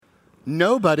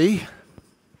Nobody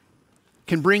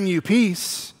can bring you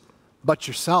peace but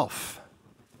yourself.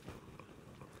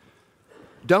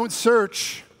 Don't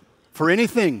search for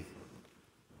anything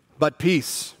but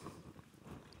peace.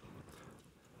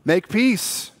 Make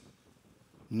peace,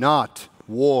 not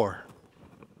war.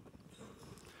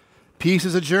 Peace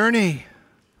is a journey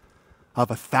of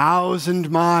 1,000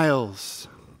 miles.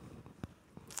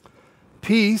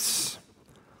 Peace,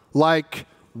 like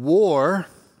war,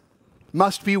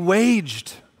 must be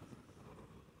waged.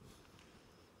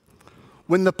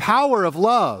 When the power of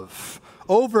love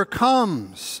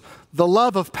overcomes the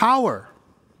love of power,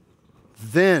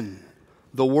 then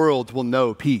the world will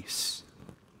know peace.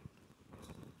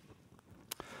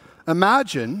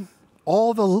 Imagine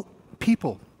all the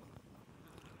people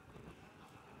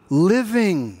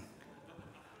living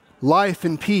life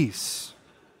in peace.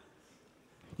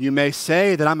 You may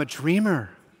say that I'm a dreamer,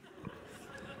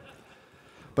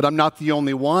 but I'm not the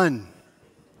only one.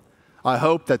 I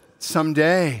hope that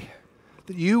someday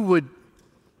that you would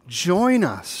join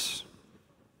us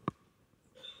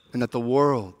and that the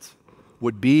world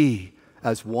would be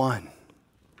as one.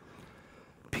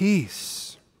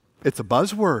 Peace, it's a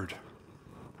buzzword.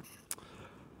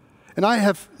 And I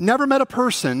have never met a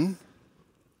person,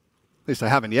 at least I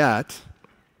haven't yet,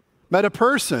 met a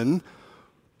person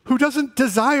who doesn't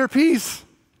desire peace.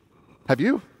 Have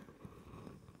you?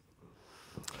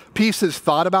 Peace is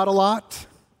thought about a lot.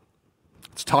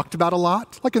 It's talked about a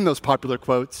lot, like in those popular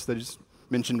quotes that I just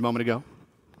mentioned a moment ago.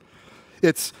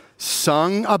 It's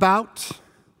sung about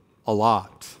a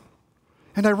lot.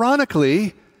 And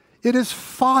ironically, it is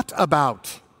fought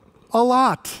about a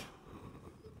lot.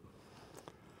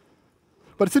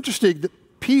 But it's interesting that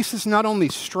peace is not only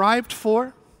strived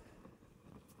for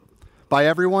by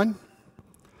everyone,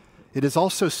 it is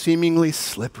also seemingly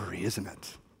slippery, isn't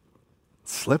it?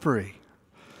 Slippery.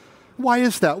 Why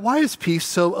is that? Why is peace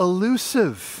so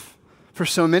elusive for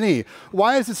so many?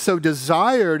 Why is it so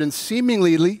desired and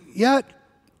seemingly yet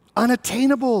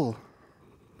unattainable?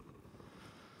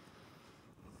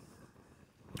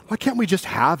 Why can't we just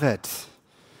have it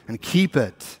and keep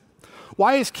it?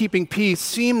 Why is keeping peace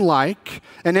seem like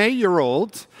an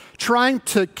 8-year-old trying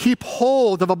to keep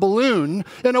hold of a balloon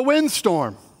in a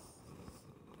windstorm?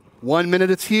 1 minute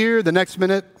it's here, the next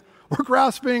minute we're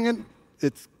grasping and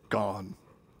it's gone.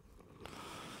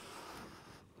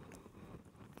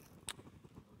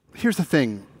 Here's the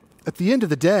thing. At the end of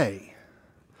the day,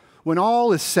 when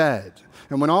all is said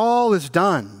and when all is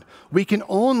done, we can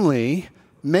only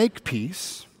make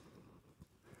peace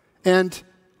and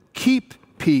keep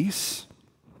peace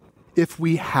if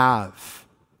we have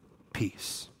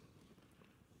peace.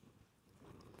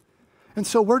 And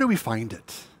so where do we find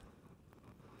it?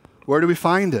 Where do we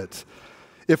find it?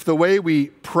 If the way we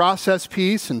process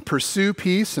peace and pursue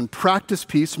peace and practice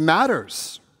peace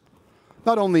matters,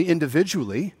 not only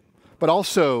individually, but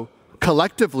also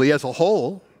collectively as a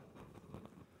whole,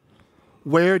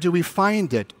 where do we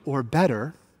find it? Or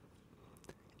better,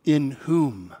 in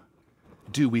whom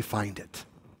do we find it?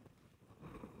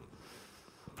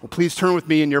 Well, please turn with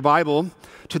me in your Bible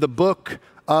to the book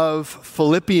of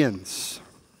Philippians.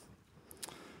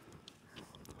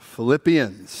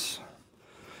 Philippians.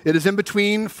 It is in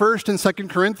between 1st and 2nd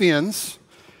Corinthians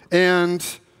and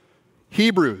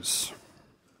Hebrews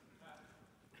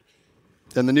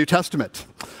in the New Testament.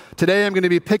 Today I'm going to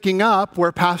be picking up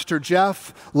where Pastor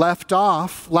Jeff left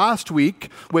off last week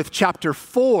with chapter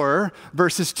 4,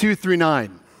 verses 2 through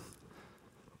 9.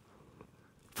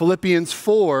 Philippians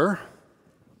 4,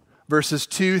 verses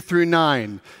 2 through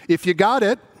 9. If you got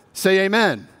it, say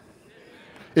amen.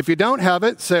 If you don't have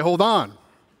it, say hold on.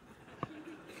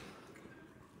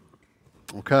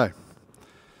 Okay.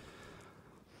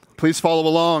 Please follow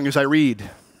along as I read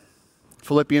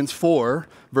Philippians 4,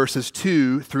 verses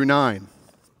 2 through 9.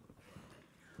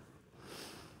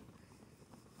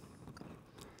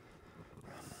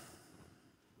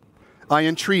 I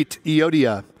entreat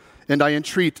Euodia and I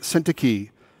entreat Syntyche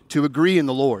to agree in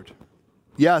the Lord.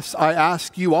 Yes, I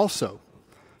ask you also,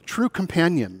 true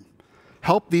companion,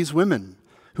 help these women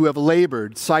who have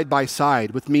labored side by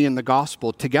side with me in the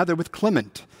gospel, together with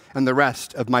Clement and the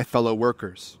rest of my fellow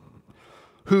workers,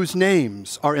 whose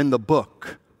names are in the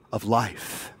book of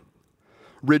life.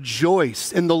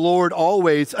 Rejoice in the Lord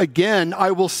always. Again,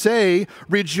 I will say,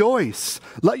 rejoice.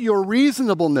 Let your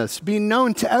reasonableness be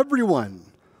known to everyone.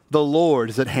 The Lord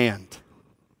is at hand.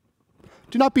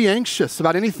 Do not be anxious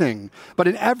about anything, but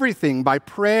in everything by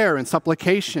prayer and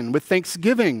supplication with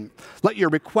thanksgiving, let your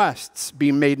requests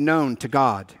be made known to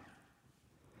God.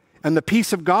 And the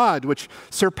peace of God, which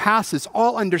surpasses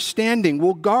all understanding,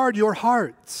 will guard your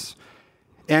hearts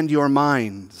and your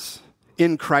minds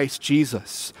in Christ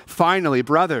Jesus. Finally,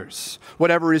 brothers,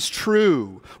 whatever is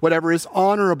true, whatever is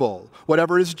honorable,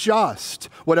 whatever is just,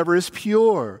 whatever is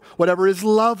pure, whatever is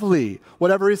lovely,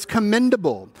 whatever is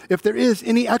commendable, if there is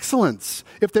any excellence,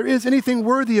 if there is anything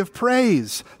worthy of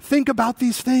praise, think about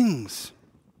these things.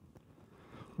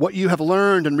 What you have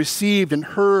learned and received and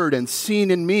heard and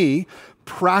seen in me,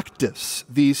 practice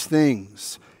these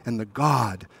things, and the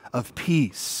God of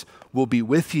peace will be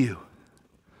with you.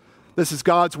 This is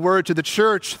God's word to the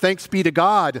church. Thanks be to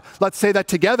God. Let's say that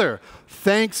together.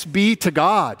 Thanks be to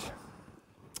God.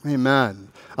 Amen.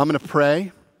 I'm going to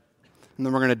pray, and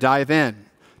then we're going to dive in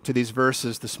to these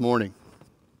verses this morning.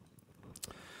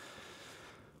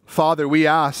 Father, we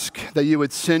ask that you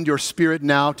would send your Spirit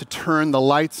now to turn the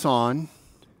lights on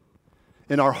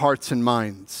in our hearts and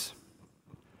minds.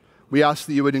 We ask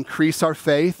that you would increase our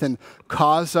faith and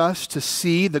cause us to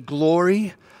see the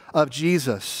glory of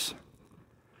Jesus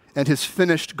and his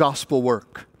finished gospel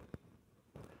work.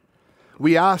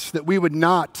 We ask that we would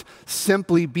not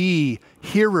simply be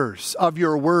hearers of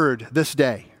your word this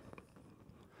day,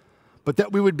 but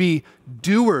that we would be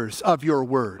doers of your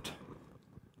word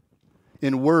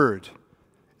in word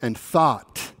and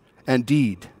thought and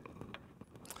deed.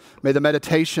 May the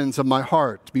meditations of my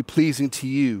heart be pleasing to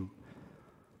you,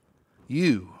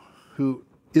 you who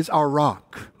is our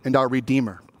rock and our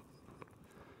Redeemer.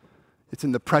 It's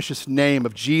in the precious name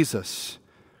of Jesus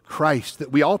Christ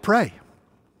that we all pray.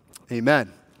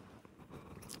 Amen.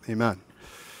 Amen.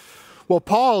 Well,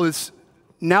 Paul is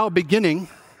now beginning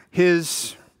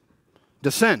his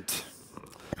descent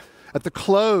at the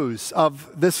close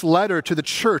of this letter to the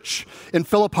church in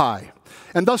Philippi.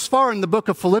 And thus far in the book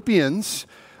of Philippians,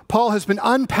 Paul has been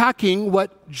unpacking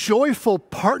what joyful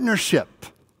partnership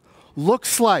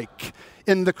looks like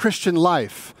in the Christian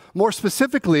life. More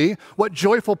specifically, what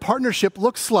joyful partnership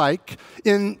looks like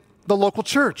in the local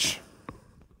church,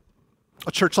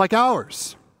 a church like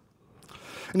ours.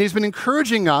 And he's been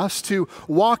encouraging us to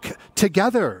walk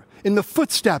together in the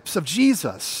footsteps of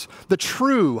Jesus, the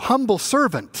true, humble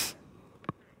servant.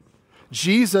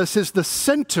 Jesus is the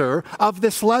center of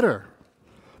this letter.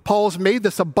 Paul's made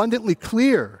this abundantly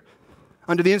clear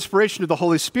under the inspiration of the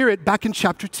Holy Spirit back in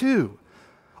chapter 2.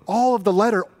 All of the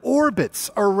letter orbits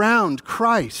around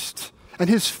Christ and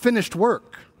his finished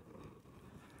work.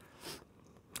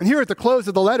 And here at the close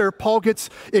of the letter, Paul gets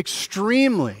he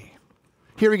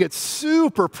gets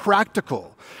super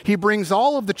practical. He brings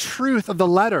all of the truth of the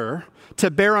letter to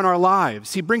bear on our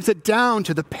lives. He brings it down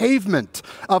to the pavement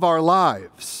of our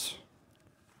lives.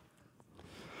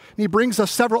 And he brings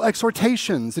us several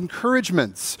exhortations,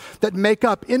 encouragements that make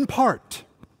up, in part,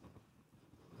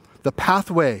 the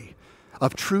pathway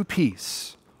of true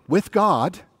peace with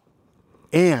God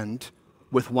and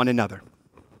with one another.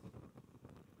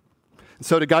 And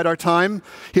so to guide our time,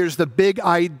 here's the big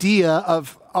idea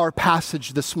of our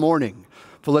passage this morning.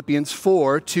 Philippians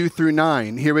 4, 2 through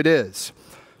 9. Here it is.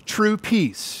 True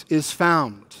peace is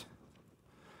found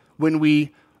when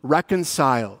we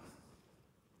reconcile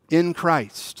in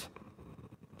Christ,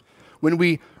 when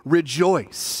we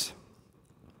rejoice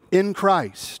in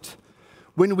Christ,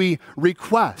 when we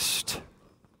request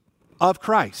of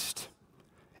Christ,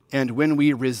 and when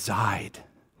we reside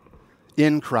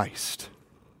in Christ.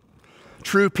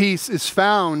 True peace is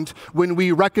found when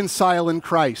we reconcile in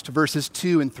Christ, verses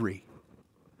 2 and 3.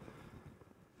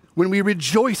 When we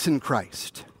rejoice in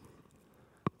Christ,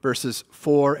 verses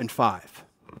 4 and 5.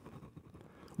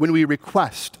 When we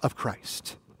request of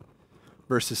Christ,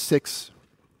 verses 6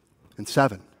 and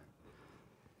 7.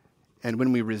 And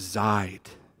when we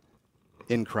reside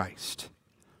in Christ,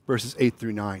 verses 8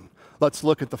 through 9. Let's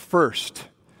look at the first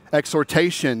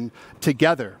exhortation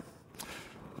together.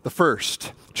 The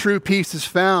first, true peace is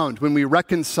found when we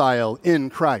reconcile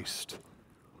in Christ.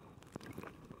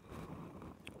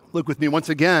 Look with me once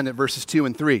again at verses 2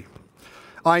 and 3.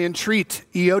 I entreat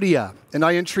Euodia and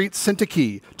I entreat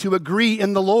Syntyche to agree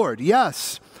in the Lord.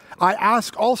 Yes, I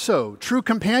ask also, true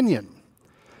companion,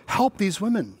 help these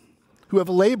women who have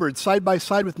labored side by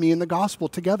side with me in the gospel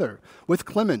together with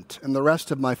Clement and the rest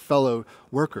of my fellow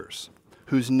workers,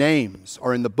 whose names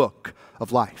are in the book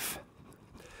of life.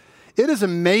 It is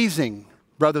amazing,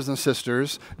 brothers and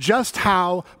sisters, just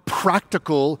how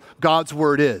practical God's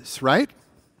word is, right?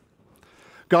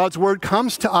 God's word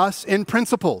comes to us in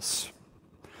principles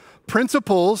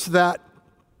that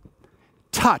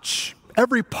touch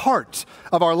every part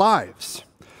of our lives.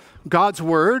 God's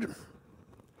word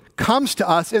comes to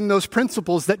us in those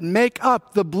principles that make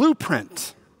up the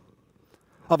blueprint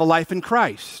of a life in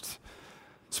Christ,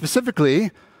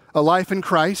 specifically a life in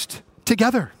Christ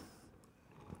together.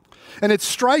 And it's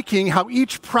striking how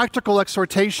each practical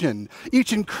exhortation,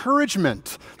 each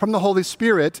encouragement from the Holy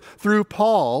Spirit through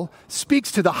Paul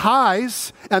speaks to the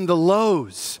highs and the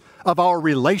lows of our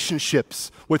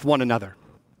relationships with one another.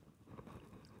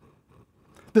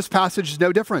 This passage is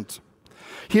no different.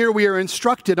 Here we are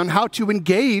instructed on how to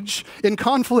engage in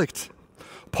conflict.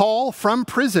 Paul, from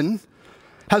prison,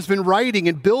 has been writing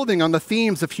and building on the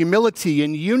themes of humility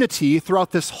and unity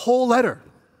throughout this whole letter.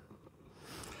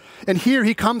 And here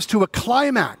he comes to a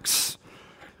climax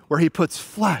where he puts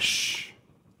flesh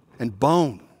and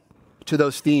bone to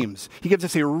those themes. He gives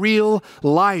us a real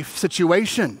life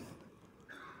situation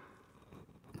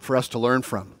for us to learn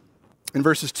from. In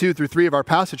verses 2 through 3 of our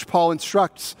passage, Paul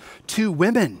instructs two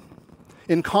women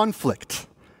in conflict,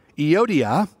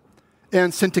 Euodia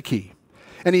and Syntyche,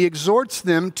 and he exhorts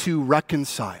them to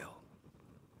reconcile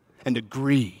and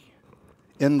agree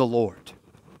in the Lord.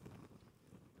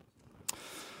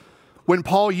 When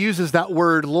Paul uses that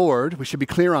word Lord, we should be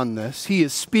clear on this, he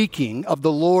is speaking of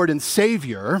the Lord and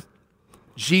Savior,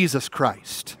 Jesus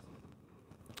Christ.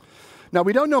 Now,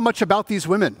 we don't know much about these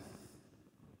women.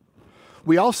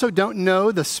 We also don't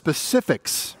know the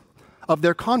specifics of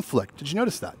their conflict. Did you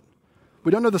notice that?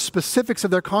 We don't know the specifics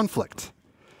of their conflict.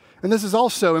 And this is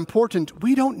also important.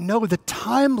 We don't know the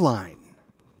timeline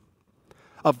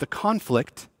of the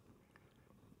conflict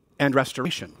and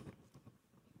restoration.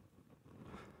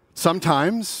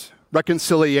 Sometimes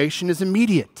reconciliation is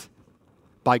immediate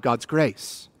by God's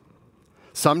grace.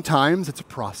 Sometimes it's a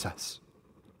process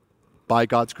by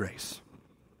God's grace.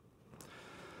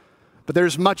 But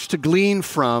there's much to glean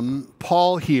from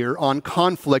Paul here on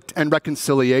conflict and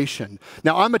reconciliation.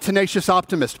 Now, I'm a tenacious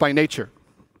optimist by nature,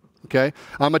 okay?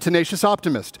 I'm a tenacious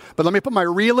optimist. But let me put my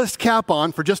realist cap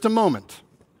on for just a moment.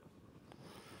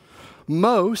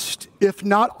 Most, if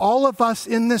not all of us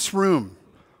in this room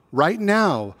right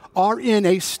now are in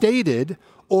a stated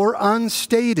or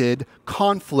unstated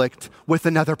conflict with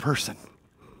another person.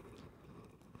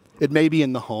 It may be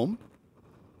in the home.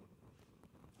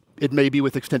 It may be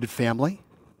with extended family.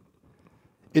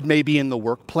 It may be in the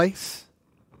workplace.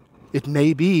 It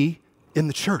may be in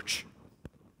the church.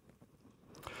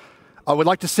 I would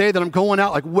like to say that I'm going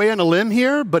out like way on a limb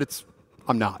here, but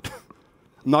I'm not.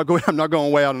 I'm not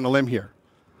going way out on a limb here.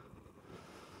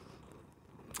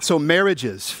 So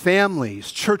marriages,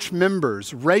 families, church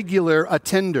members, regular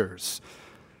attenders.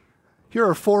 Here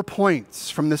are 4 points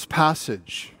from this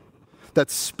passage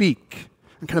that speak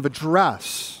and kind of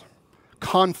address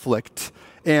conflict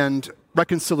and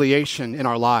reconciliation in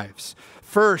our lives.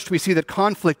 First, we see that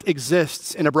conflict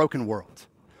exists in a broken world.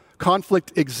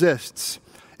 Conflict exists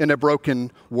in a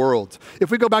broken world.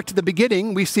 If we go back to the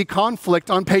beginning, we see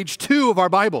conflict on page 2 of our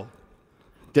Bible.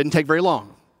 Didn't take very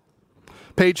long.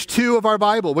 Page 2 of our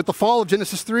Bible, with the fall of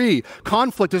Genesis 3,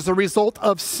 conflict is the result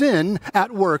of sin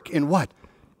at work in what?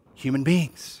 Human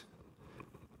beings.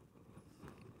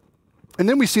 And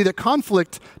then we see that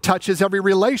conflict touches every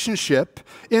relationship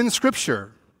in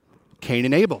Scripture. Cain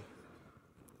and Abel,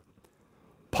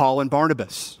 Paul and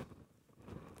Barnabas,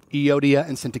 Euodia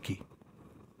and Syntyche.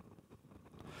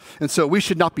 And so we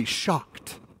should not be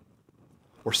shocked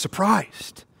or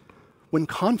surprised when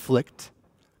conflict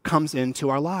comes into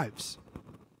our lives.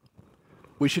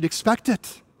 We should expect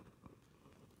it.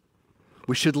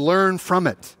 We should learn from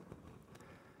it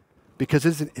because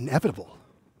it's inevitable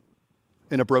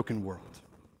in a broken world.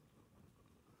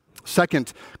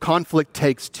 Second, conflict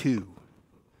takes two.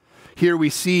 Here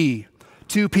we see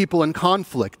two people in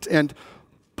conflict, and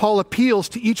Paul appeals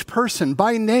to each person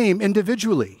by name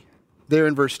individually there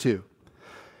in verse 2.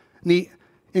 And he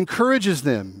encourages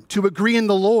them to agree in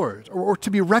the Lord or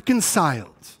to be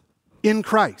reconciled in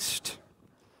Christ.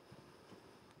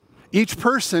 Each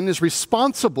person is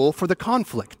responsible for the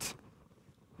conflict,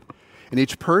 and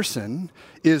each person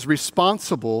is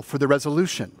responsible for the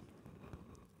resolution.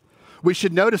 We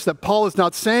should notice that Paul is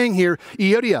not saying here,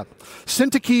 Euodia,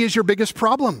 Syntyche is your biggest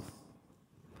problem,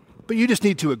 but you just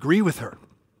need to agree with her.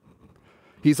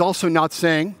 He's also not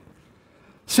saying,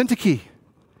 Syntyche,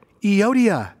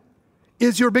 Euodia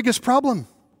is your biggest problem,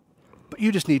 but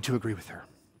you just need to agree with her.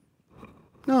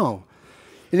 No.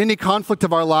 In any conflict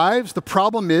of our lives, the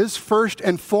problem is first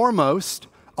and foremost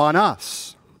on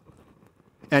us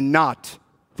and not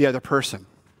the other person.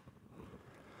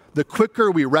 The quicker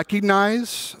we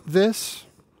recognize this,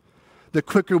 the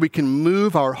quicker we can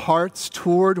move our hearts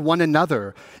toward one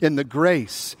another in the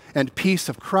grace and peace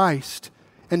of Christ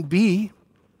and be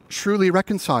truly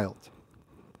reconciled.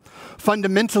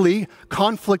 Fundamentally,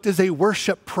 conflict is a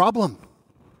worship problem.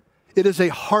 It is a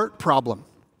heart problem.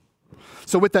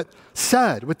 So with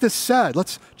this said,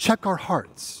 let's check our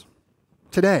hearts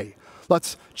today.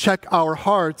 Let's check our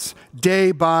hearts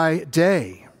day by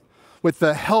day. With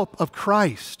the help of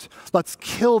Christ, let's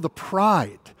kill the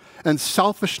pride and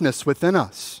selfishness within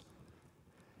us.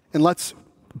 And let's,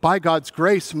 by God's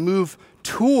grace, move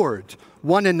toward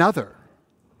one another,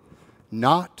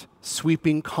 not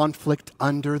sweeping conflict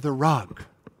under the rug.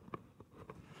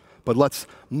 But let's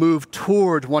move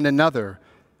toward one another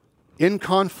in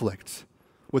conflict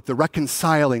with the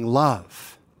reconciling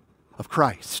love of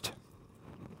Christ.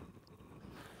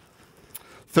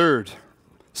 Third,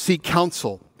 seek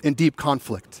counsel in deep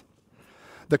conflict.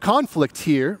 The conflict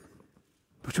here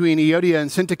between Euodia and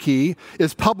Syntyche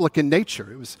is public in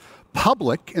nature. It was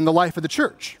public in the life of the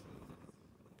church.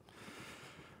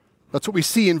 That's what we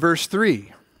see in verse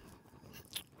 3.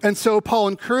 And so Paul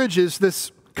encourages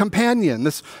this companion,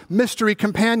 this mystery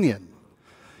companion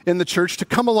in the church to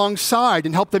come alongside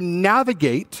and help them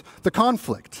navigate the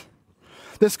conflict.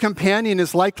 This companion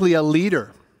is likely a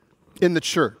leader in the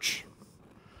church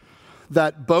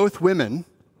that both women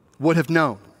would have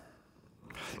known.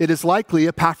 It is likely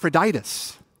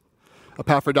Epaphroditus.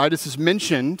 Epaphroditus is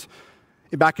mentioned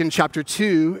back in chapter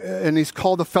 2, and he's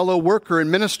called a fellow worker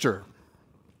and minister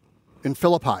in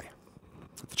Philippi,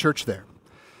 at the church there.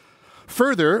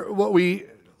 Further, what we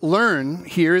learn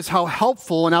here is how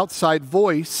helpful an outside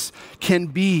voice can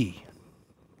be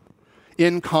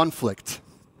in conflict.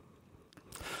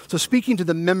 So speaking to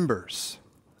the members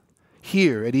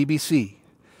here at EBC,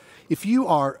 if you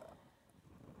are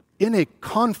in a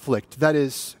conflict that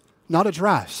is not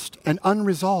addressed and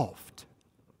unresolved,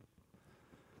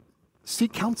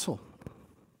 seek counsel.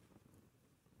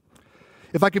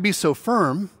 If I could be so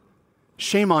firm,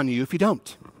 shame on you if you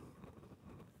don't.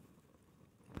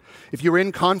 If you're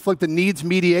in conflict that needs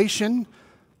mediation,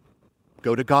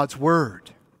 go to God's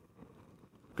Word.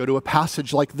 Go to a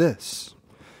passage like this.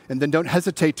 And then don't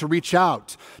hesitate to reach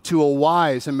out to a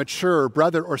wise and mature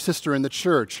brother or sister in the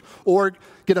church, or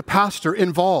get a pastor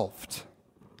involved.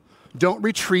 Don't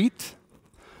retreat.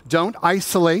 Don't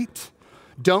isolate.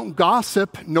 Don't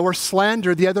gossip nor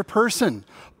slander the other person,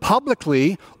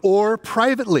 publicly or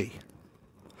privately.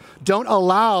 Don't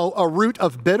allow a root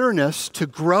of bitterness to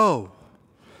grow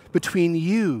between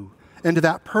you and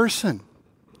that person.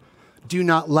 Do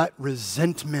not let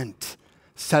resentment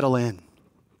settle in.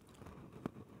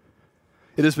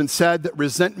 It has been said that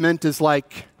resentment is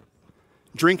like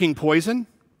drinking poison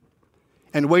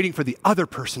and waiting for the other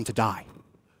person to die.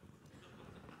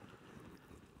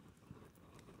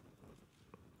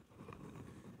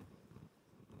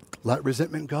 Let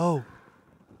resentment go.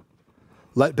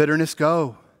 Let bitterness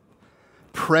go.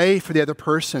 Pray for the other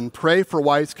person. Pray for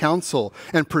wise counsel,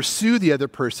 and pursue the other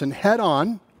person head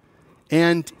on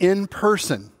and in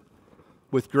person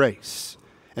with grace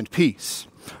and peace.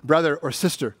 Brother or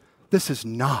sister, this is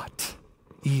not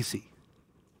easy.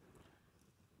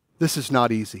 This is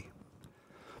not easy.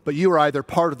 But you are either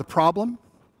part of the problem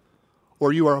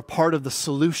or you are a part of the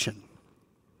solution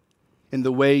in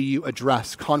the way you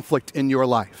address conflict in your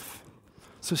life.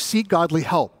 So seek godly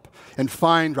help and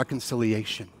find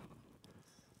reconciliation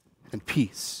and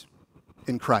peace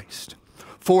in Christ.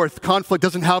 Fourth, conflict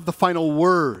doesn't have the final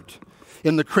word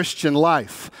in the Christian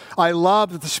life. I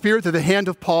love that the Spirit of the hand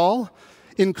of Paul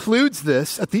includes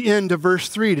this at the end of verse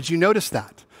 3. Did you notice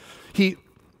that? He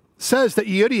says that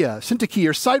Euodia, Syntyche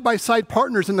are side-by-side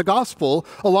partners in the gospel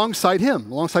alongside him,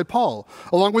 alongside Paul,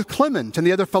 along with Clement and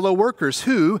the other fellow workers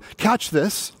who, catch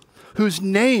this, whose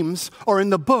names are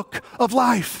in the book of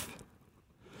life.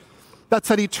 That's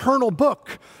that eternal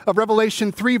book of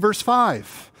Revelation 3, verse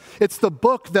 5. It's the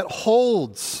book that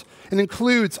holds and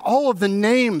includes all of the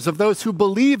names of those who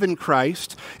believe in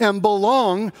Christ and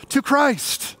belong to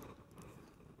Christ.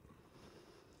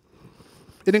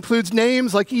 It includes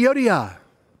names like Euodia,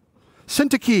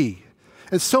 Syntyche,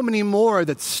 and so many more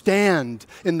that stand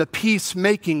in the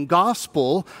peacemaking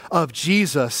gospel of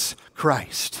Jesus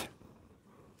Christ.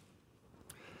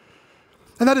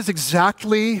 And that is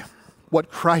exactly what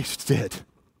Christ did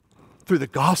through the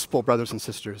gospel, brothers and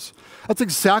sisters. That's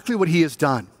exactly what he has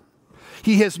done.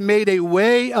 He has made a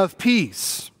way of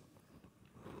peace.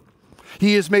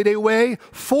 He has made a way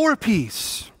for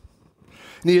peace.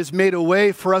 And he has made a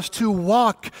way for us to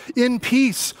walk in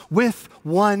peace with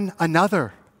one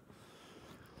another.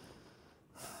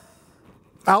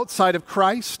 Outside of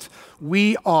Christ,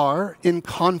 we are in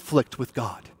conflict with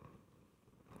God.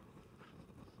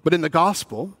 But in the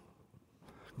gospel,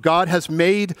 God has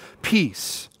made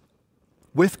peace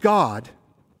with God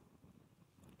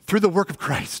through the work of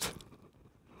Christ.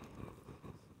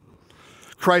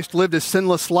 Christ lived a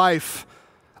sinless life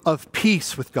of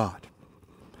peace with God.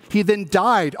 He then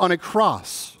died on a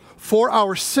cross for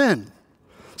our sin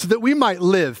so that we might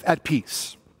live at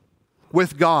peace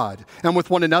with God and with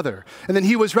one another. And then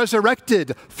he was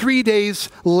resurrected 3 days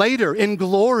later in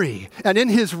glory. And in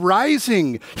his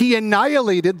rising, he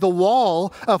annihilated the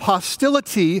wall of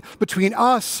hostility between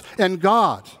us and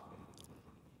God.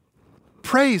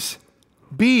 Praise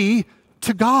be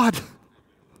to God.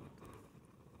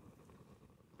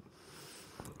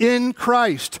 In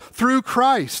Christ, through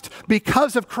Christ,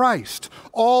 because of Christ,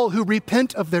 all who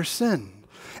repent of their sin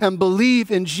and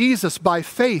believe in Jesus by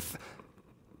faith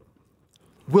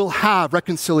will have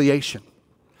reconciliation,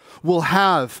 will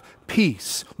have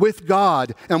peace with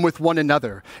God and with one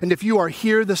another. And if you are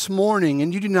here this morning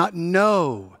and you do not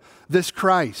know this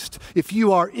Christ, if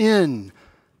you are in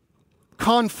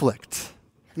conflict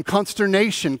and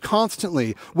consternation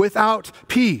constantly without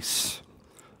peace,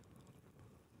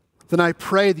 then I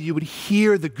pray that you would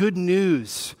hear the good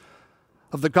news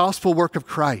of the gospel work of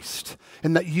Christ,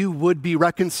 and that you would be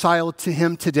reconciled to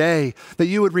him today, that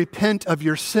you would repent of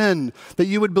your sin, that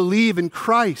you would believe in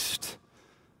Christ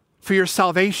for your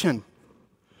salvation,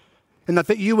 and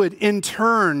that you would in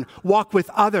turn walk with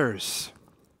others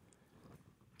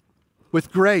with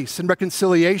grace and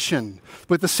reconciliation,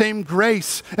 with the same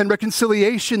grace and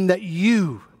reconciliation that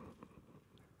you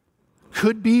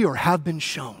could be or have been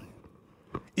shown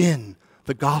in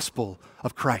the gospel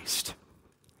of Christ.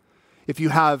 If you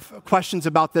have questions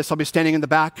about this, I'll be standing in the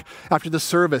back after the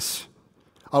service.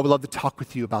 I would love to talk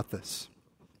with you about this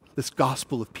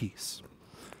gospel of peace.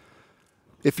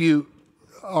 If you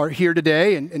are here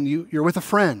today and you're with a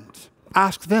friend,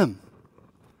 ask them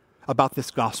about this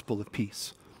gospel of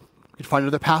peace. You can find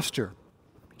another pastor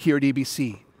here at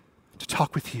EBC to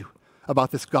talk with you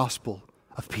about this gospel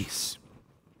of peace.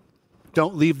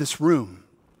 Don't leave this room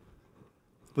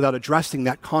without addressing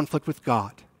that conflict with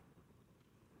God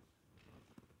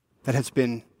that has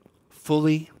been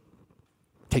fully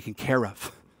taken care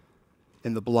of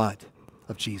in the blood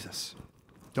of Jesus.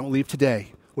 Don't leave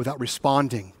today without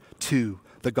responding to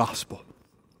the gospel.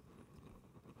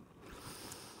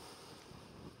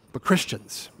 But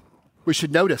Christians, we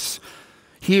should notice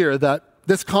here that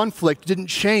this conflict didn't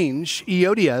change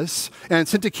Euodia's and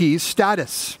Syntyche's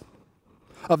status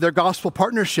of their gospel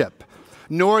partnership,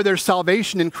 nor their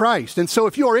salvation in Christ. And so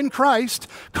if you are in Christ,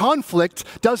 conflict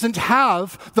doesn't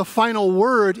have the final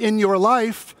word in your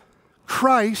life.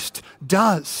 Christ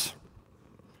does.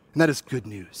 And that is good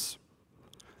news.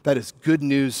 That is good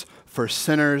news for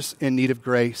sinners in need of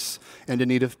grace and in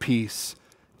need of peace,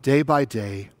 day by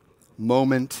day,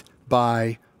 moment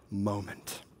by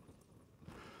moment.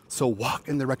 So walk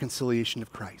in the reconciliation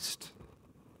of Christ.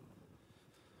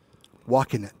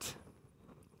 Walk in it.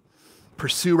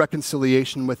 Pursue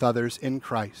reconciliation with others in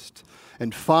Christ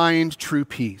and find true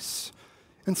peace.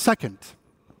 And second,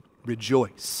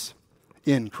 rejoice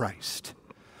in Christ.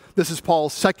 This is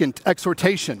Paul's second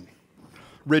exhortation.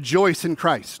 Rejoice in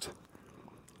Christ.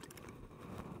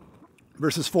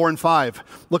 Verses 4 and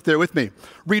 5. Look there with me.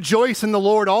 Rejoice in the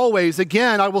Lord always.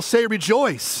 Again, I will say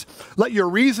rejoice. Let your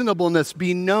reasonableness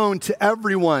be known to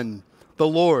everyone. The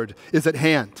Lord is at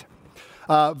hand.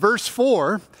 Verse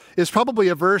 4 is probably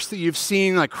a verse that you've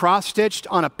seen like cross-stitched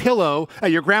on a pillow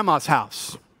at your grandma's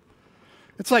house.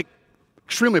 It's like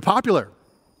extremely popular.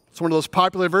 It's one of those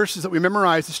popular verses that we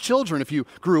memorized as children if you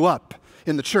grew up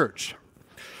in the church.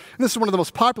 And this is one of the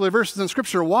most popular verses in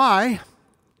Scripture. Why?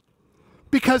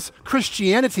 Because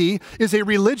Christianity is a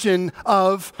religion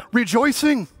of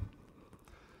rejoicing.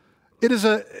 It is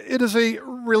a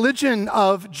religion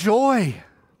of joy.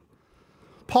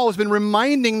 Paul has been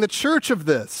reminding the church of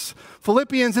this.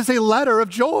 Philippians is a letter of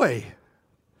joy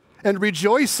and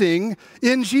rejoicing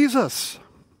in Jesus.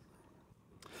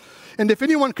 And if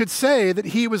anyone could say that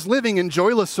he was living in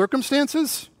joyless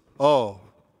circumstances, oh,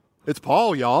 it's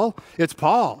Paul, y'all. It's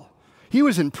Paul. He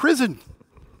was in prison.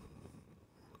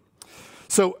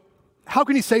 So how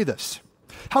can he say this?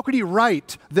 How could he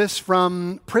write this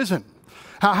from prison?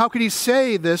 How could he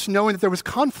say this knowing that there was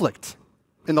conflict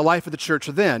in the life of the church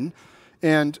then,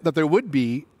 and that there would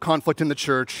be conflict in the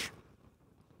church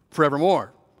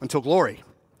forevermore until glory?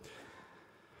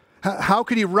 How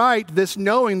could he write this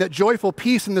knowing that joyful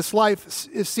peace in this life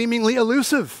is seemingly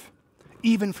elusive,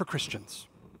 even for Christians?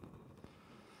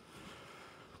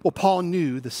 Well, Paul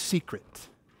knew the secret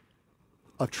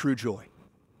of true joy.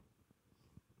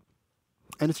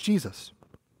 And it's Jesus.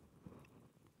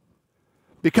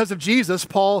 Because of Jesus,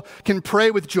 Paul can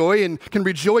pray with joy and can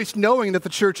rejoice knowing that the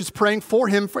church is praying for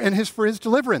him for his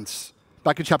deliverance,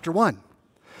 back in chapter 1.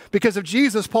 Because of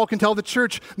Jesus, Paul can tell the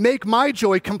church, make my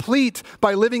joy complete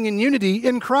by living in unity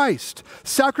in Christ,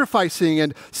 sacrificing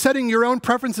and setting your own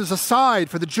preferences aside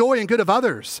for the joy and good of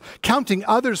others, counting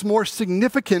others more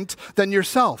significant than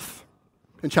yourself.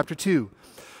 In chapter 2,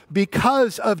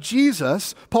 because of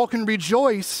Jesus, Paul can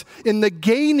rejoice in the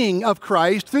gaining of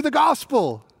Christ through the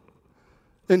gospel.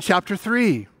 In chapter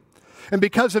 3, and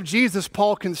because of Jesus,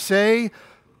 Paul can say,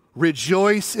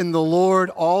 rejoice in the Lord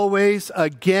always.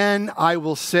 Again, I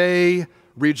will say,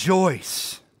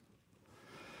 rejoice.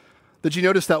 Did you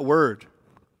notice that word?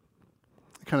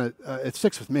 It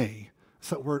sticks with me.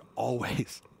 It's that word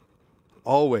always.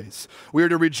 Always. We are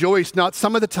to rejoice not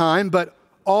some of the time, but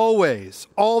always,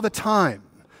 all the time.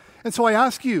 And so I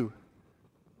ask you,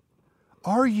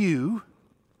 are you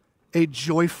a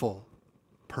joyful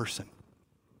person?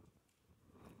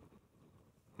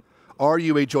 Are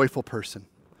you a joyful person?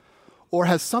 Or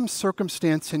has some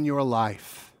circumstance in your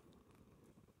life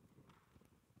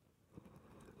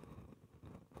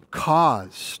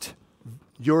caused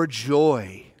your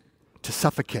joy to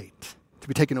suffocate, to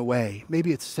be taken away?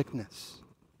 Maybe it's sickness.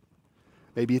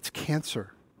 Maybe it's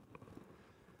cancer.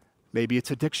 Maybe it's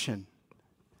addiction.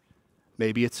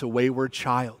 Maybe it's a wayward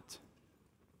child.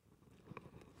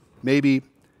 Maybe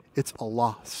it's a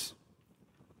loss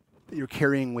that you're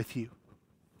carrying with you.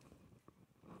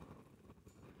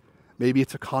 Maybe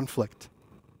it's a conflict.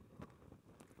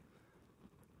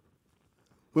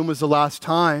 When was the last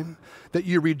time that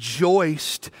you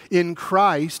rejoiced in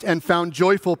Christ and found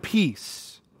joyful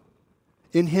peace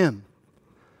in Him?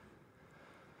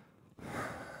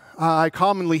 I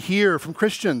commonly hear from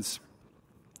Christians,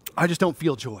 I just don't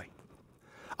feel joy.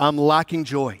 I'm lacking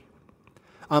joy.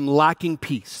 I'm lacking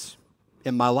peace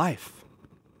in my life.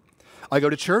 I go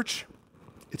to church,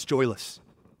 it's joyless.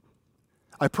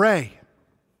 I pray,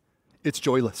 it's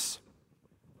joyless.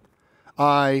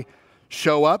 I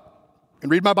show up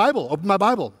and read my Bible, open my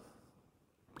Bible.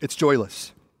 It's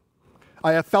joyless.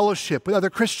 I have fellowship with other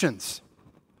Christians.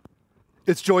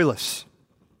 It's joyless.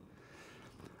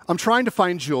 I'm trying to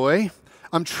find joy.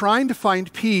 I'm trying to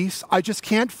find peace. I just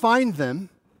can't find them,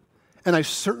 and I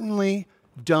certainly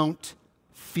don't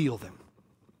feel them.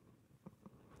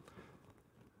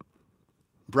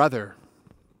 Brother,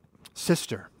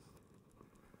 sister,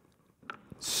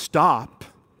 stop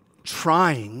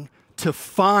trying to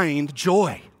find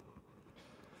joy.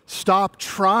 Stop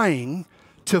trying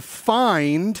to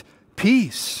find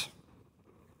peace.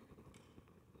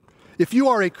 If you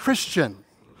are a Christian,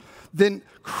 then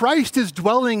Christ is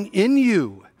dwelling in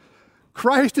you.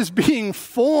 Christ is being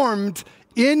formed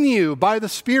in you by the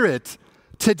Spirit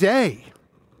today,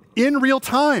 in real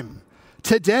time,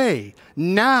 today,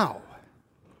 now.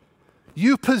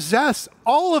 You possess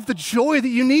all of the joy that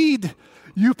you need.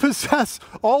 You possess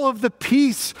all of the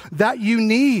peace that you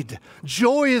need.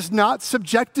 Joy is not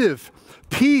subjective.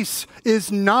 Peace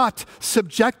is not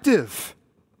subjective.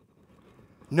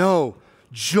 No,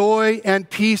 joy and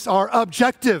peace are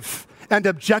objective and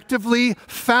objectively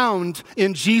found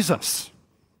in Jesus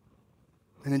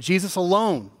and in Jesus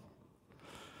alone.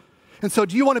 And so,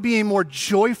 do you want to be a more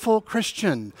joyful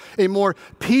Christian, a more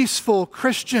peaceful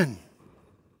Christian?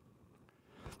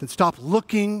 Then stop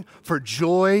looking for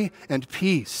joy and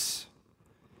peace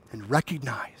and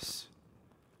recognize,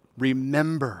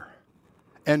 remember,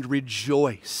 and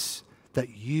rejoice that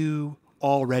you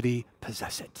already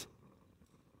possess it.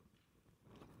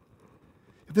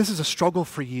 If this is a struggle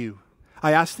for you,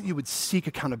 I ask that you would seek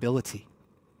accountability.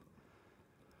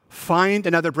 Find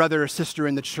another brother or sister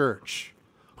in the church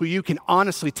who you can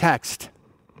honestly text,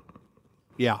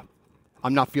 yeah,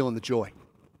 I'm not feeling the joy.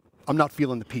 I'm not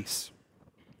feeling the peace.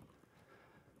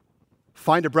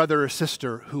 Find a brother or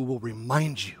sister who will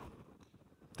remind you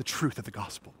the truth of the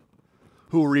gospel,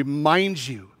 who will remind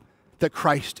you that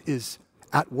Christ is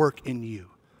at work in you,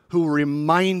 who will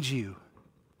remind you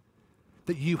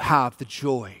that you have the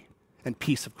joy and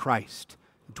peace of Christ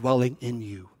dwelling in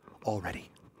you already.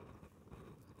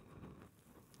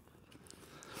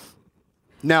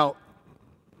 Now,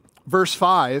 verse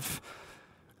 5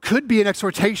 could be an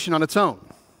exhortation on its own.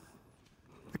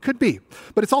 It could be,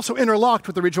 but it's also interlocked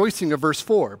with the rejoicing of verse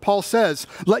 4. Paul says,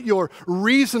 let your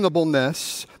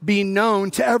reasonableness be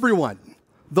known to everyone.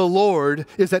 The Lord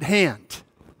is at hand.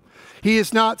 He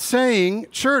is not saying,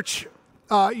 church,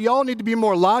 y'all need to be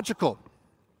more logical.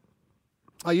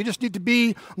 You just need to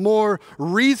be more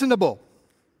reasonable.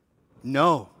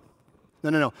 No.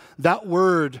 That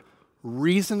word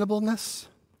reasonableness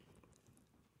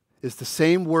is the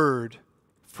same word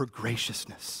for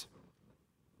graciousness.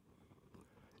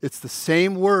 It's the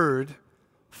same word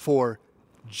for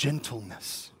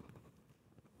gentleness.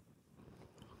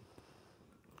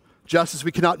 Just as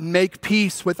we cannot make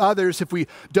peace with others if we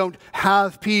don't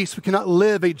have peace, we cannot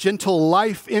live a gentle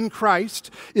life in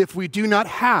Christ if we do not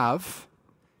have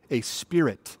a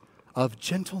spirit of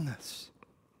gentleness.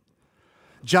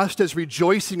 Just as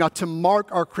rejoicing ought to mark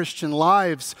our Christian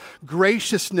lives,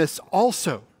 graciousness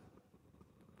also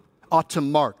ought to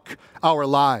mark our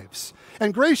lives.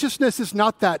 And graciousness is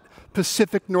not that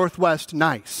Pacific Northwest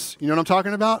nice. You know what I'm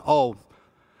talking about? Oh,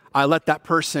 I let that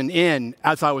person in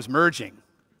as I was merging.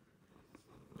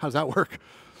 How does that work?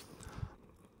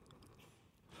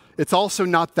 It's also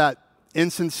not that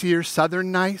insincere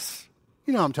Southern nice.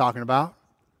 You know what I'm talking about.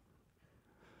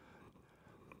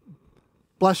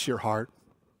 Bless your heart.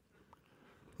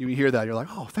 You hear that, you're like,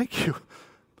 oh, thank you.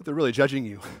 But they're really judging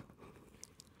you.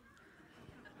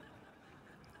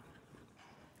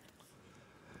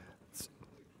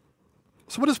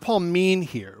 So what does Paul mean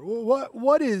here?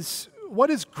 What is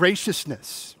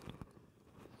graciousness?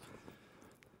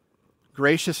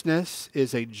 Graciousness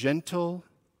is a gentle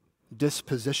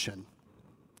disposition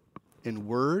in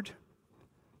word,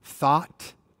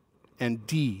 thought, and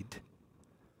deed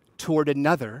toward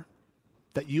another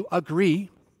that you agree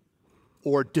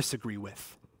or disagree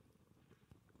with.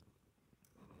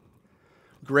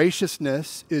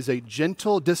 Graciousness is a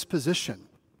gentle disposition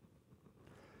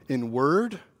in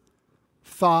word,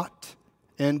 thought,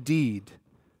 and deed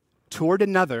toward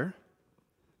another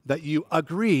that you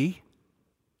agree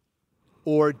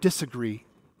or disagree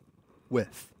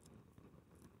with.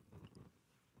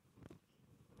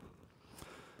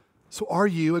 So are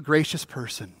you a gracious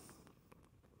person?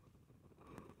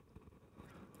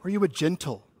 Are you a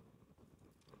gentle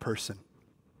person?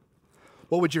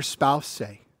 What would your spouse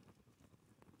say?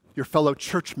 Your fellow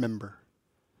church member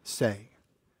say?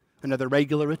 Another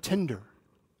regular attender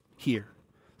here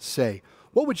say?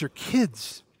 What would your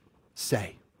kids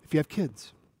say if you have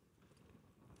kids?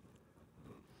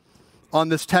 On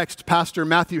this text, Pastor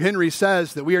Matthew Henry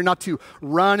says that we are not to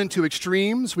run into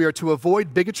extremes. We are to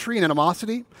avoid bigotry and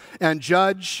animosity and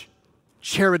judge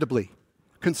charitably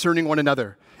concerning one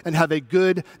another and have a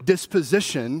good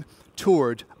disposition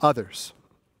toward others.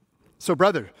 So,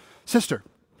 brother, sister,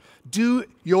 do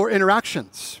your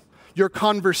interactions, your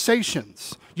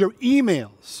conversations, your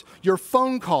emails, your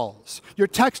phone calls, your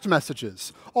text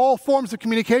messages, all forms of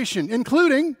communication,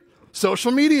 including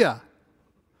social media,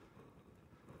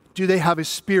 do they have a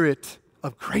spirit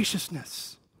of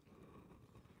graciousness?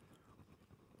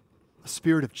 A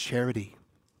spirit of charity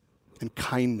and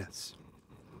kindness?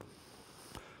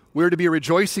 We're to be a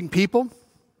rejoicing people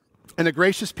and a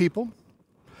gracious people,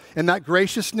 and that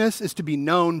graciousness is to be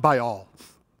known by all.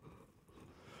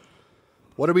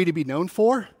 What are we to be known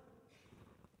for?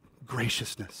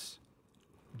 Graciousness,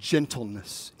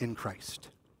 gentleness in Christ.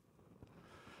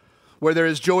 Where there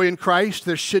is joy in Christ,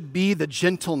 there should be the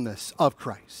gentleness of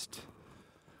Christ.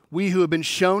 We who have been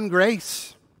shown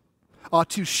grace ought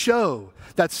to show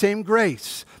that same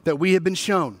grace that we have been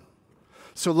shown.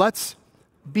 So let's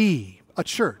be a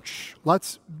church.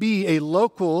 Let's be a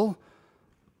local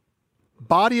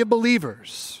body of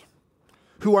believers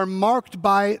who are marked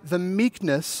by the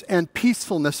meekness and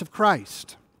peacefulness of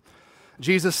Christ.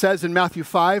 Jesus says in Matthew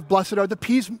 5, "Blessed are the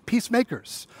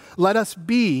peacemakers." Let us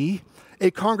be a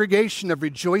congregation of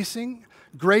rejoicing,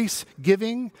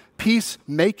 grace-giving,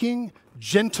 peace-making,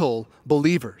 gentle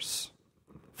believers.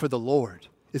 For the Lord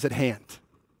is at hand.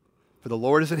 For the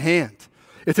Lord is at hand.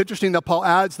 It's interesting that Paul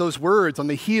adds those words on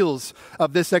the heels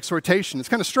of this exhortation. It's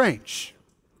kind of strange.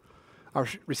 I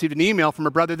received an email from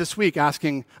a brother this week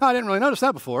asking, I didn't really notice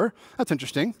that before. That's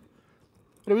interesting.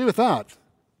 What do we do with that?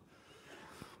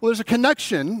 Well, there's a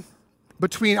connection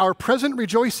between our present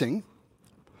rejoicing,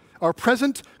 our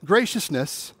present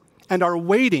graciousness, and our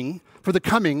waiting for the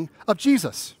coming of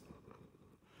Jesus.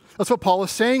 That's what Paul is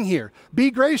saying here.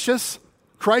 Be gracious,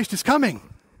 Christ is coming.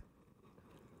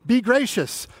 Be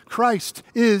gracious, Christ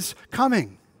is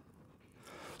coming.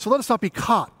 So let us not be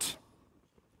caught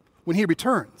when he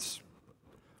returns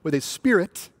with a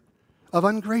spirit of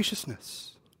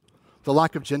ungraciousness, the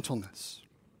lack of gentleness.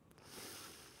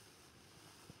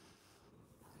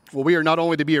 Well, we are not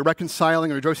only to be a reconciling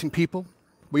and rejoicing people,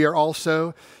 we are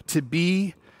also to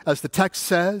be, as the text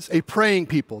says, a praying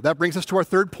people. That brings us to our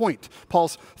third point,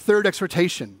 Paul's third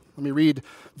exhortation. Let me read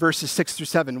verses 6 through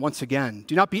 7 once again.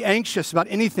 Do not be anxious about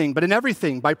anything, but in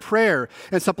everything, by prayer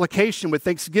and supplication with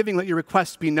thanksgiving, let your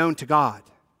requests be known to God.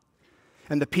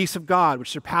 And the peace of God,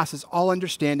 which surpasses all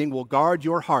understanding, will guard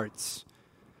your hearts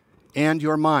and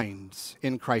your minds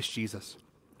in Christ Jesus.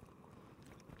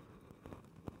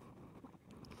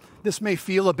 This may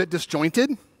feel a bit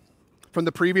disjointed, from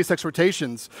the previous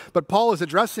exhortations, but Paul is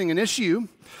addressing an issue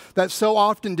that so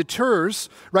often deters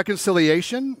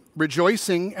reconciliation,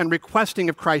 rejoicing, and requesting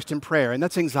of Christ in prayer, and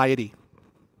that's anxiety.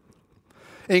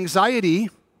 Anxiety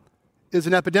is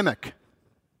an epidemic.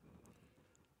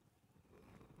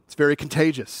 It's very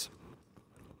contagious.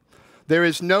 There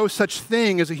is no such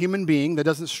thing as a human being that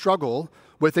doesn't struggle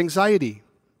with anxiety.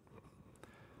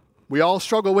 We all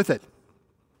struggle with it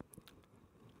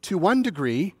to one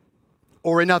degree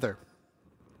or another.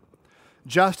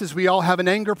 Just as we all have an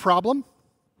anger problem,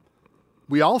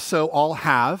 we also all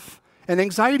have an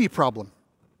anxiety problem.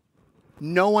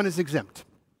 No one is exempt.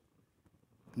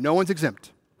 No one's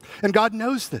exempt. And God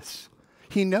knows this.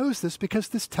 He knows this because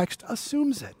this text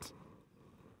assumes it.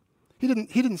 He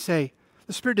didn't say,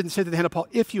 the Spirit didn't say to the hand of Paul,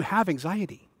 if you have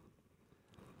anxiety,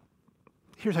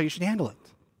 here's how you should handle it.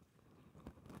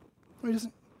 No,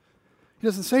 he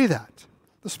doesn't say that.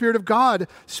 The Spirit of God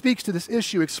speaks to this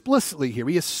issue explicitly here.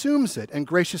 He assumes it and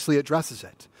graciously addresses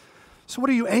it. So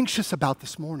what are you anxious about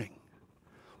this morning?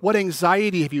 What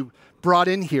anxiety have you brought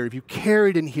in here? Have you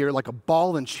carried in here like a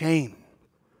ball and chain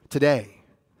today?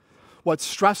 What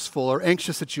stressful or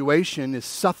anxious situation is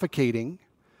suffocating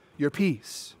your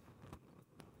peace?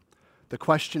 The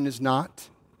question is not,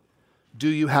 do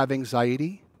you have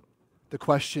anxiety? The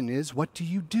question is, what do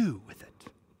you do with it?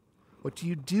 What do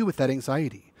you do with that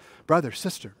anxiety? Brother,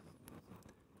 sister,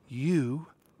 you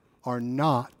are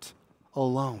not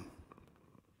alone.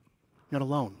 You're not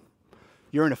alone.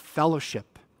 You're in a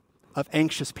fellowship of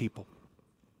anxious people.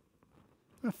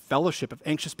 You're in a fellowship of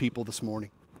anxious people this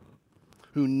morning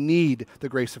who need the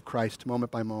grace of Christ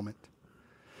moment by moment.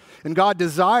 And God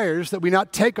desires that we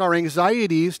not take our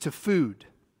anxieties to food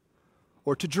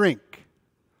or to drink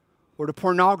or to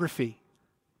pornography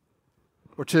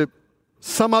or to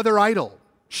some other idol,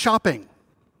 shopping,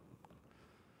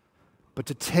 but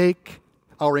to take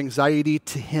our anxiety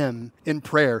to Him in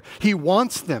prayer. He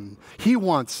wants them. He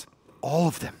wants all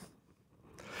of them.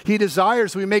 He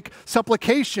desires we make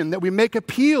supplication, that we make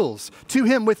appeals to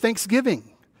Him with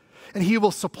thanksgiving. And He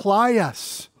will supply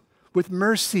us with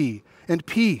mercy and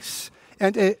peace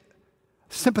and a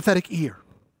sympathetic ear.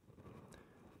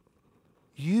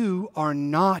 You are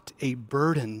not a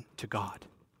burden to God.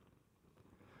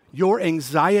 Your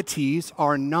anxieties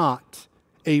are not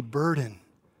a burden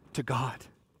to God.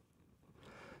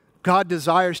 God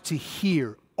desires to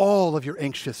hear all of your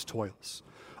anxious toils,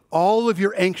 all of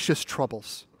your anxious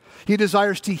troubles. He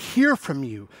desires to hear from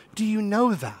you. Do you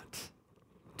know that?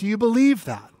 Do you believe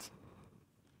that?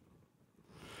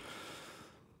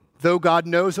 Though God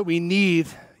knows what we need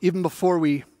even before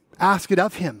we ask it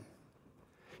of Him,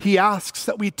 He asks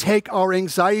that we take our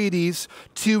anxieties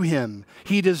to Him.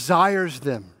 He desires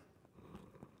them.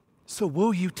 So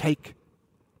will you take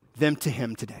them to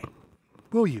Him today?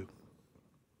 Will you?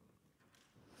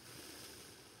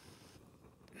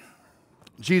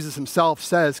 Jesus Himself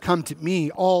says, "Come to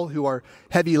me, all who are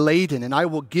heavy laden, and I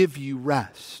will give you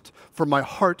rest, for my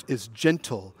heart is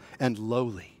gentle and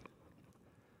lowly."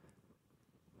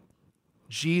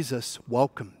 Jesus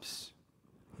welcomes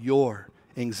your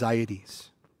anxieties.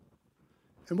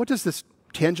 And what does this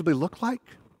tangibly look like?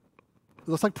 It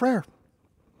looks like prayer.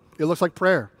 It looks like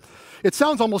prayer. It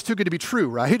sounds almost too good to be true,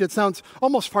 right? It sounds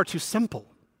almost far too simple.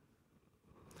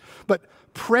 But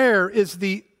prayer is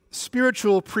the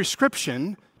spiritual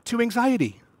prescription to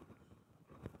anxiety.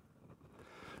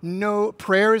 No,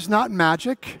 prayer is not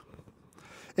magic,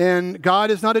 and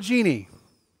God is not a genie.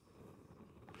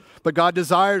 But God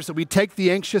desires that we take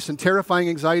the anxious and terrifying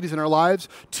anxieties in our lives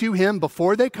to Him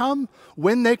before they come,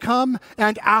 when they come,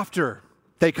 and after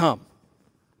they come.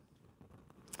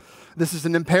 This is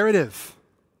an imperative.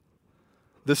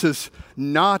 This is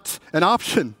not an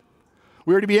option.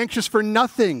 We are to be anxious for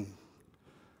nothing.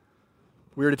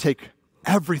 We are to take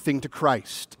everything to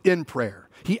Christ in prayer.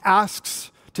 He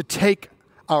asks to take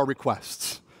our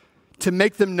requests, to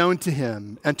make them known to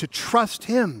Him, and to trust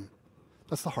Him.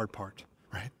 That's the hard part,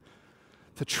 right?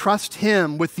 To trust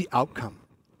Him with the outcome.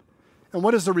 And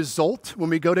what is the result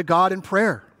when we go to God in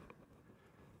prayer?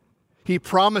 He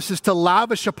promises to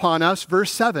lavish upon us,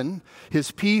 verse 7,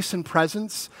 His peace and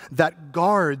presence that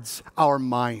guards our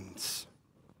minds.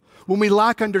 When we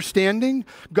lack understanding,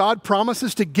 God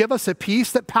promises to give us a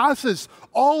peace that passes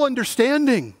all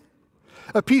understanding,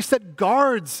 a peace that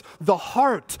guards the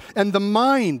heart and the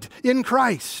mind in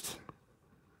Christ.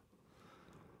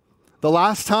 The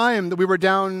last time that we were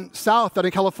down south out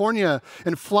in California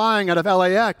and flying out of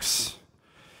LAX,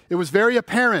 it was very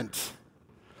apparent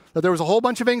that there was a whole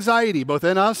bunch of anxiety both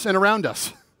in us and around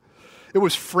us. It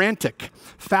was frantic,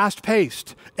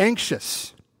 fast-paced,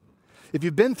 anxious. If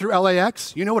you've been through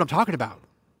LAX, you know what I'm talking about.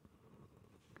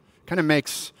 kind of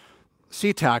makes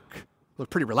SeaTac look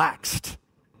pretty relaxed,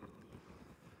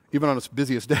 even on its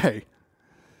busiest day.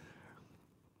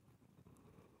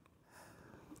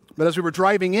 But as we were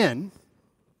driving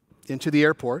into the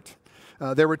airport,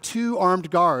 there were 2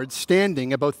 armed guards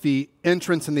standing at both the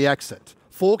entrance and the exit,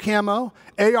 full camo,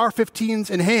 AR-15s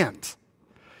in hand.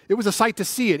 It was a sight to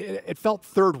see. It felt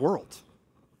third world.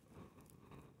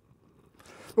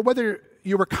 But whether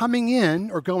you were coming in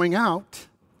or going out,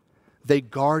 they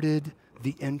guarded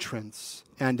the entrance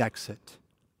and exit,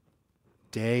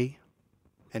 day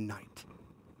and night.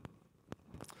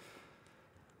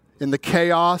 In the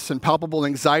chaos and palpable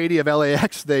anxiety of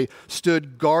LAX, they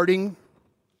stood guarding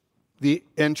the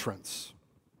entrance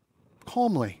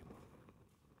calmly.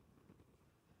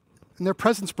 And their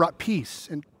presence brought peace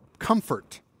and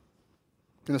comfort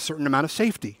and a certain amount of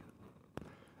safety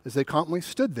as they calmly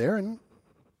stood there and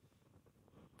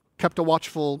kept a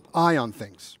watchful eye on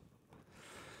things.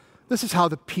 This is how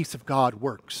the peace of God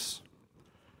works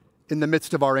in the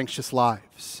midst of our anxious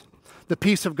lives. The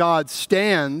peace of God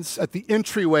stands at the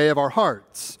entryway of our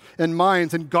hearts and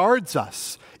minds and guards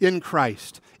us in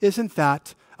Christ. Isn't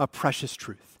that a precious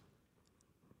truth?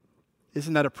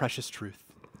 Isn't that a precious truth?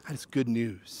 That is good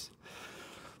news.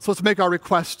 So let's make our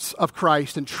requests of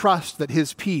Christ and trust that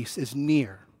his peace is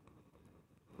near,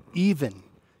 even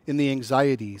in the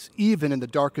anxieties, even in the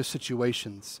darkest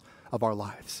situations of our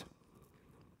lives.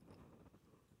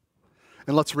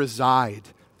 And let's reside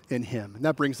in him. And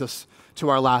that brings us to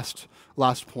our last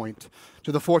point,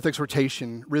 to the 4th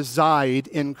exhortation, reside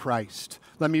in Christ.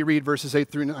 Let me read verses 8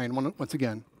 through 9 once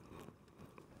again.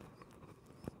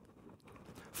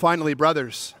 Finally,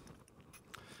 brothers,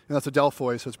 and that's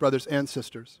Adelphoi, so it's brothers and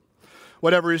sisters.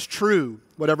 Whatever is true,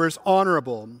 whatever is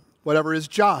honorable, whatever is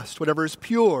just, whatever is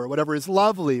pure, whatever is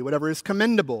lovely, whatever is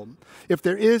commendable, if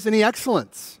there is any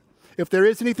excellence, if there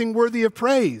is anything worthy of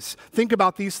praise, think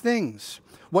about these things.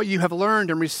 What you have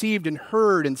learned and received and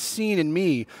heard and seen in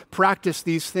me, practice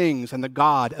these things, and the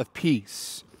God of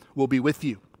peace will be with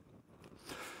you.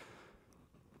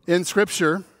 In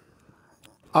Scripture,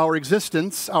 our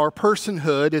existence, our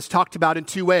personhood is talked about in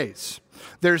 2 ways.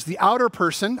 There's the outer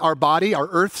person, our body, our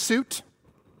earth suit,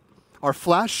 our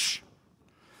flesh.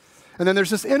 And then there's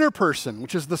this inner person,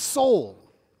 which is the soul,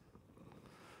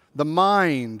 the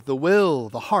mind, the will,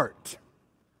 the heart,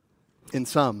 in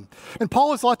some. And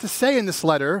Paul has a lot to say in this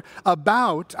letter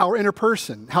about our inner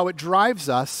person, how it drives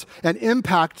us and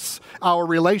impacts our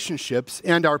relationships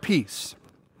and our peace.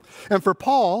 And for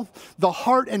Paul, the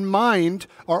heart and mind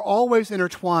are always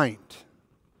intertwined.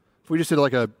 If we just did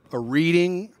like a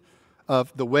reading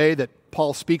of the way that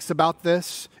Paul speaks about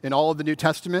this in all of the New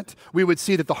Testament, we would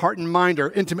see that the heart and mind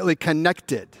are intimately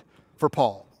connected for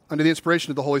Paul under the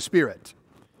inspiration of the Holy Spirit.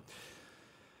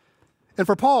 And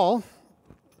for Paul,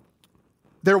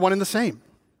 they're one and the same.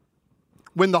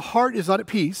 When the heart is not at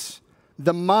peace,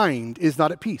 the mind is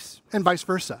not at peace, and vice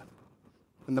versa.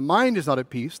 When the mind is not at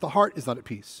peace, the heart is not at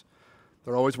peace.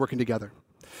 They're always working together.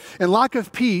 And lack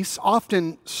of peace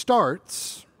often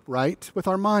starts, right, with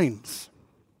our minds,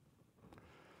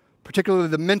 particularly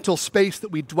the mental space that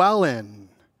we dwell in,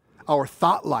 our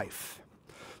thought life.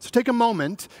 So take a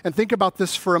moment and think about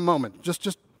this for a moment,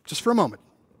 just for a moment.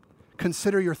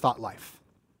 Consider your thought life.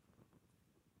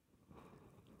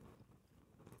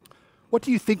 What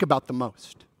do you think about the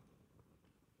most?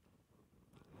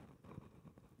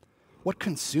 What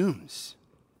consumes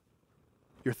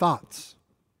your thoughts?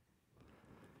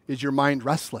 Is your mind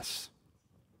restless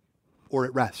or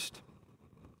at rest?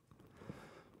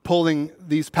 Pulling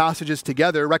these passages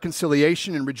together,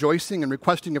 reconciliation and rejoicing and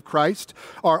requesting of Christ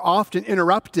are often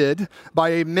interrupted by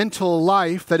a mental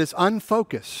life that is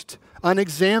unfocused,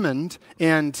 unexamined,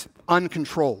 and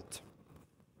uncontrolled.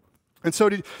 And so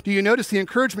do you notice the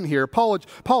encouragement here? Paul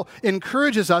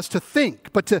encourages us to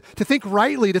think, but to think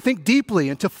rightly, to think deeply,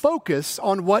 and to focus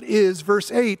on what is,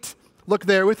 verse 8, look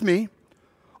there with me,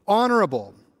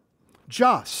 honorable,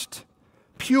 just,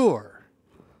 pure,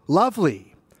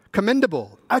 lovely,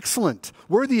 commendable, excellent,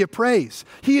 worthy of praise.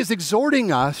 He is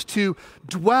exhorting us to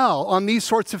dwell on these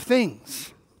sorts of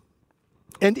things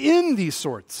and in these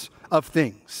sorts of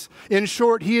things. In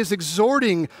short, he is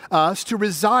exhorting us to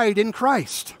reside in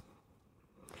Christ,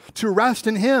 to rest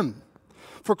in him.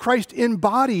 For Christ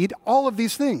embodied all of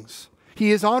these things.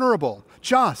 He is honorable,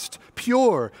 just,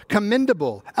 pure,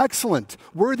 commendable, excellent,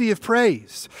 worthy of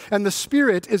praise. And the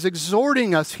Spirit is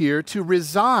exhorting us here to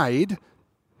reside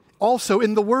also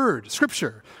in the Word,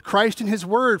 Scripture. Christ and his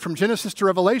Word from Genesis to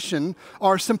Revelation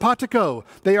are simpatico.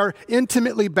 They are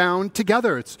intimately bound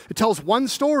together. It tells one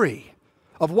story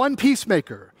of one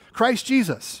peacemaker, Christ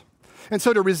Jesus. And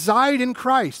so to reside in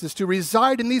Christ is to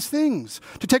reside in these things,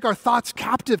 to take our thoughts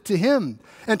captive to him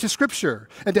and to Scripture,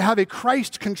 and to have a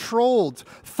Christ-controlled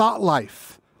thought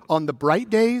life on the bright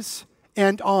days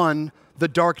and on the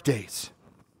dark days.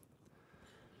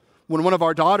 When one of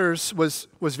our daughters was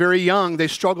very young, they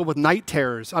struggled with night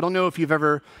terrors. I don't know if you've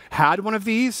ever had one of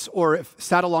these or if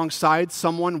sat alongside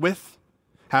someone with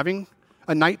having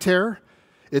a night terror.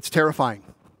 It's terrifying.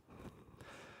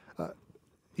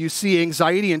 You see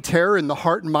anxiety and terror in the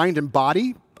heart and mind and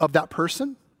body of that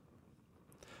person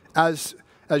as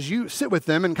you sit with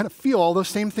them and kind of feel all those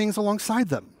same things alongside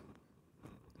them.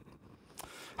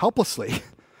 Helplessly,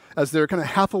 as they're kind of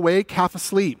half awake, half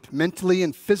asleep, mentally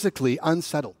and physically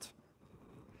unsettled.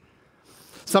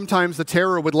 Sometimes the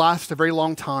terror would last a very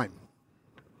long time.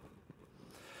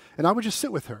 And I would just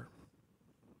sit with her,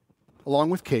 along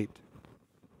with Kate.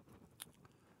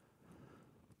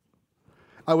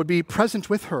 I would be present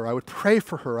with her. I would pray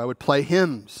for her. I would play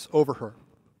hymns over her.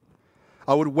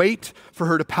 I would wait for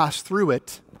her to pass through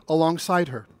it alongside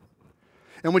her.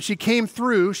 And when she came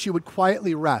through, she would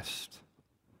quietly rest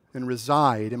and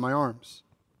reside in my arms.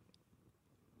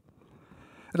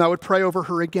 And I would pray over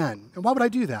her again. And why would I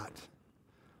do that?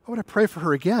 Why would I pray for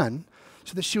her again?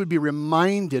 So that she would be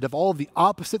reminded of all of the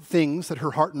opposite things that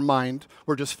her heart and mind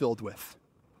were just filled with.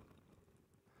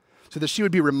 So that she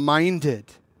would be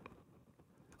reminded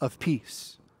of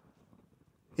peace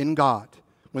in God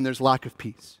when there's lack of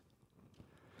peace.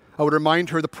 I would remind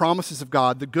her the promises of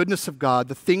God, the goodness of God,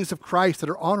 the things of Christ that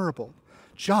are honorable,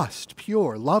 just,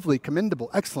 pure, lovely, commendable,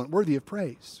 excellent, worthy of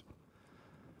praise.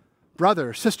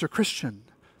 Brother, sister, Christian,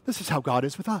 this is how God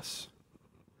is with us.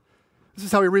 This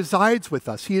is how he resides with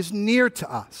us. He is near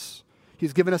to us.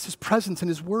 He's given us his presence and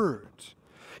his word.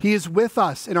 He is with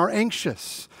us in our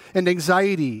anxious and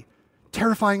anxiety,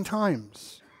 terrifying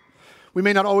times. We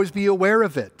may not always be aware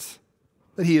of it,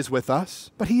 that he is with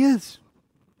us, but he is.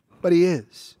 But he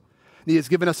is. And he has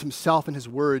given us himself and his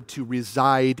word to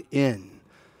reside in,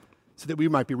 so that we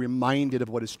might be reminded of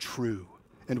what is true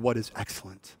and what is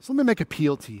excellent. So let me make an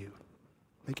appeal to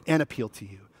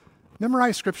you.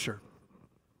 Memorize Scripture.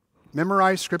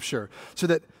 Memorize Scripture so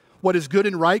that what is good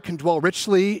and right can dwell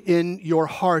richly in your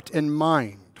heart and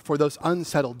mind for those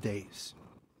unsettled days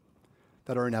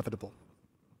that are inevitable.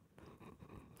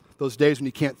 Those days when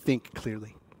you can't think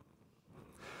clearly.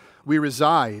 We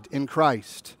reside in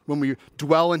Christ when we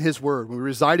dwell in his word, when we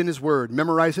reside in his word,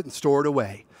 memorize it and store it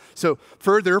away. So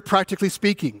further, practically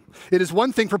speaking, it is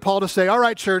one thing for Paul to say, all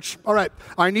right, church, all right,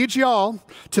 I need you all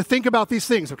to think about these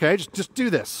things, okay? Just do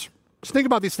this. Just think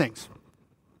about these things.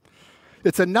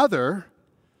 It's another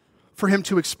for him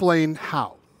to explain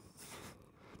how.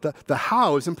 The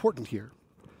how is important here.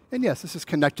 And yes, this is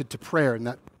connected to prayer in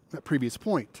that previous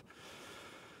point.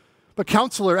 But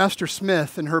counselor Esther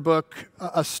Smith, in her book,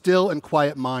 A Still and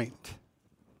Quiet Mind,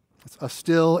 A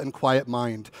Still and Quiet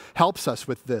Mind, helps us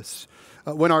with this.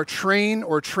 When our train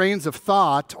or trains of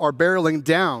thought are barreling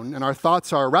down and our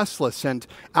thoughts are restless and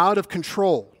out of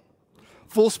control,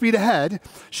 full speed ahead,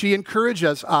 she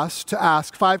encourages us to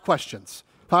ask 5 questions.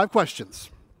 5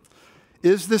 questions.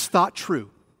 Is this thought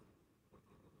true?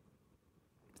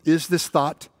 Is this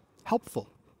thought helpful?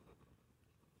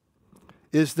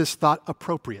 Is this thought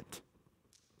appropriate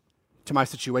to my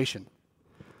situation?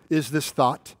 Is this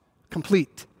thought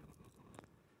complete?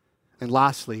 And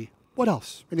lastly, what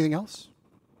else? Anything else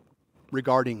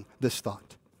regarding this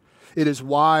thought? It is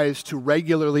wise to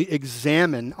regularly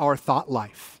examine our thought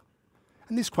life.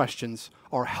 And these questions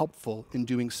are helpful in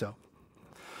doing so.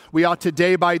 We ought to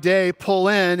day by day pull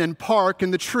in and park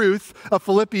in the truth of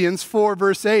Philippians 4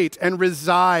 verse 8 and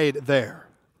reside there.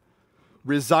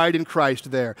 Reside in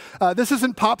Christ there. This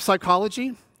isn't pop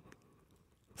psychology.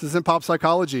 This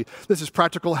is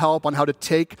practical help on how to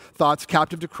take thoughts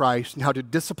captive to Christ and how to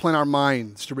discipline our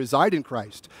minds to reside in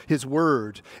Christ, his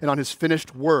word, and on his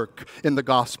finished work in the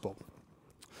gospel.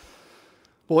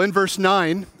 Well, in verse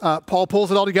 9, Paul pulls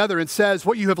it all together and says,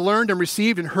 what you have learned and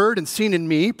received and heard and seen in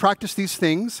me, practice these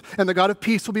things, and the God of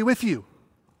peace will be with you.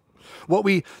 What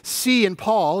we see in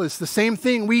Paul is the same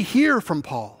thing we hear from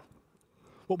Paul.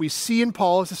 What we see in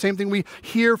Paul is the same thing we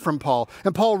hear from Paul.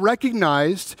 And Paul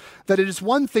recognized that it is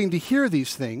one thing to hear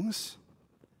these things.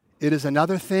 It is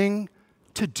another thing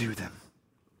to do them.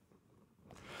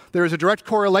 There is a direct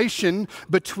correlation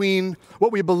between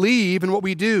what we believe and what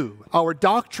we do, our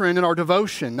doctrine and our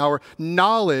devotion, our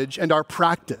knowledge and our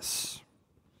practice.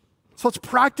 So let's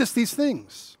practice these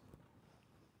things,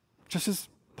 just as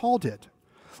Paul did.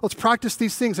 Let's practice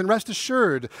these things and rest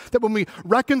assured that when we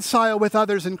reconcile with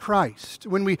others in Christ,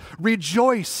 when we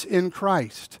rejoice in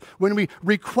Christ, when we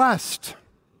request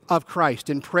of Christ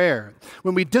in prayer,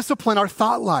 when we discipline our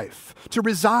thought life to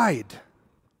reside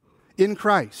in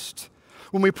Christ,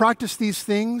 when we practice these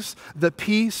things, the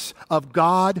peace of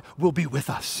God will be with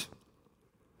us.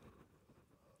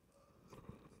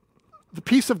 The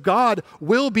peace of God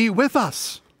will be with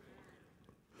us.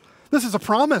 This is a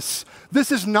promise.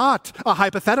 This is not a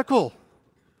hypothetical.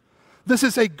 This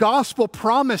is a gospel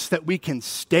promise that we can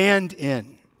stand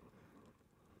in.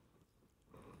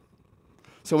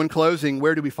 So in closing,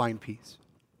 where do we find peace?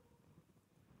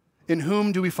 In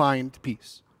whom do we find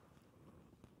peace?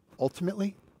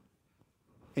 Ultimately,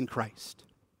 in Christ.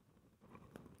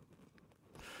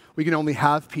 We can only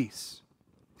have peace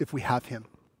if we have Him.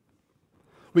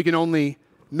 We can only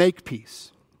make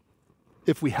peace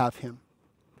if we have Him.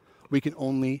 We can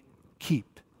only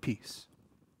keep peace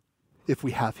if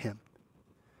we have Him.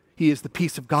 He is the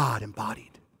peace of God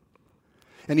embodied.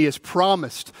 And He has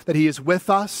promised that He is with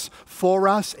us, for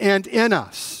us, and in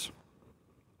us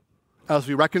as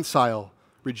we reconcile,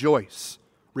 rejoice,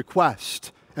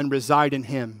 request, and reside in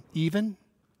Him, even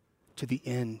to the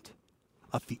end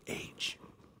of the age.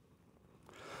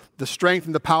 The strength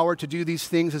and the power to do these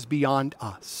things is beyond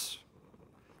us.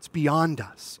 It's beyond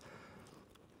us.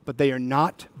 But they are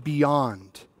not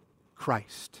beyond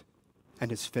Christ and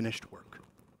His finished work.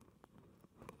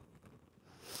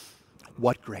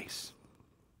 What grace.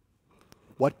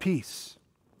 What peace.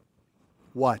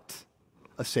 What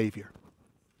a Savior.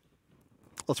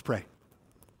 Let's pray.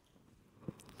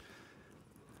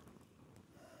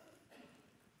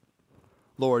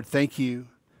 Lord, thank you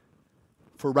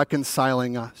for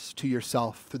reconciling us to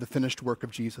yourself through the finished work of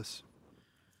Jesus.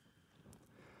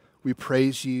 We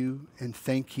praise you and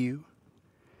thank you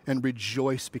and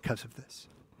rejoice because of this.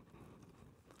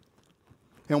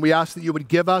 And we ask that you would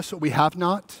give us what we have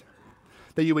not,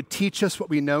 that you would teach us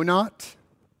what we know not,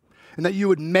 and that you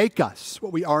would make us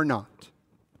what we are not.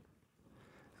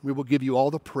 We will give you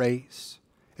all the praise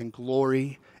and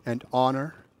glory and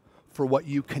honor for what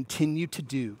you continue to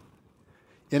do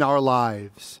in our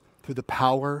lives through the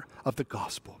power of the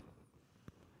gospel.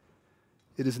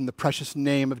 It is in the precious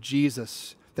name of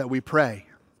Jesus that we pray.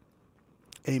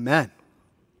 Amen.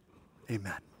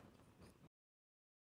 Amen.